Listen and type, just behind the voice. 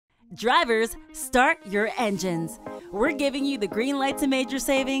Drivers, start your engines. We're giving you the green light to major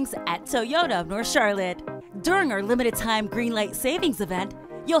savings at Toyota of North Charlotte. During our limited time green light savings event,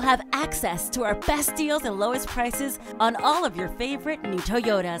 you'll have access to our best deals and lowest prices on all of your favorite new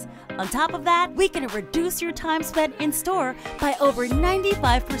Toyotas. On top of that, we can reduce your time spent in store by over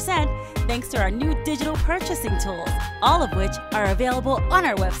 95% thanks to our new digital purchasing tools, all of which are available on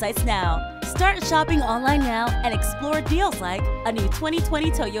our websites now. Start shopping online now and explore deals like a new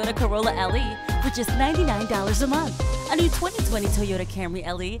 2020 Toyota Corolla LE for just $99 a month, a new 2020 Toyota Camry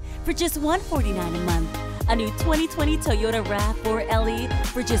LE for just $149 a month, a new 2020 Toyota RAV4 LE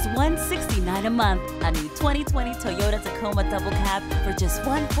for just $169 a month, a new 2020 Toyota Tacoma Double Cab for just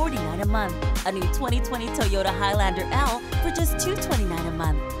 $149 a month, a new 2020 Toyota Highlander L for just $229 a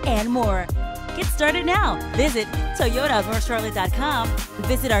month, and more. Get started now. Visit ToyotaofNorthCharlotte.com.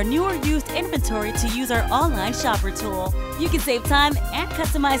 Visit our new or used inventory to use our online shopper tool. You can save time and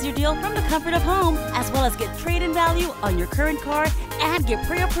customize your deal from the comfort of home, as well as get trade-in value on your current car and get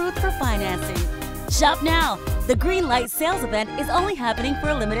pre-approved for financing. Shop now. The Green Light sales event is only happening for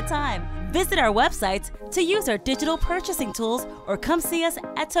a limited time. Visit our websites to use our digital purchasing tools or come see us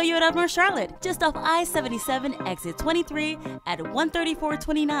at Toyota of North Charlotte, just off I-77 exit 23 at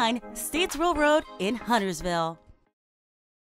 13429 Statesville Road in Huntersville.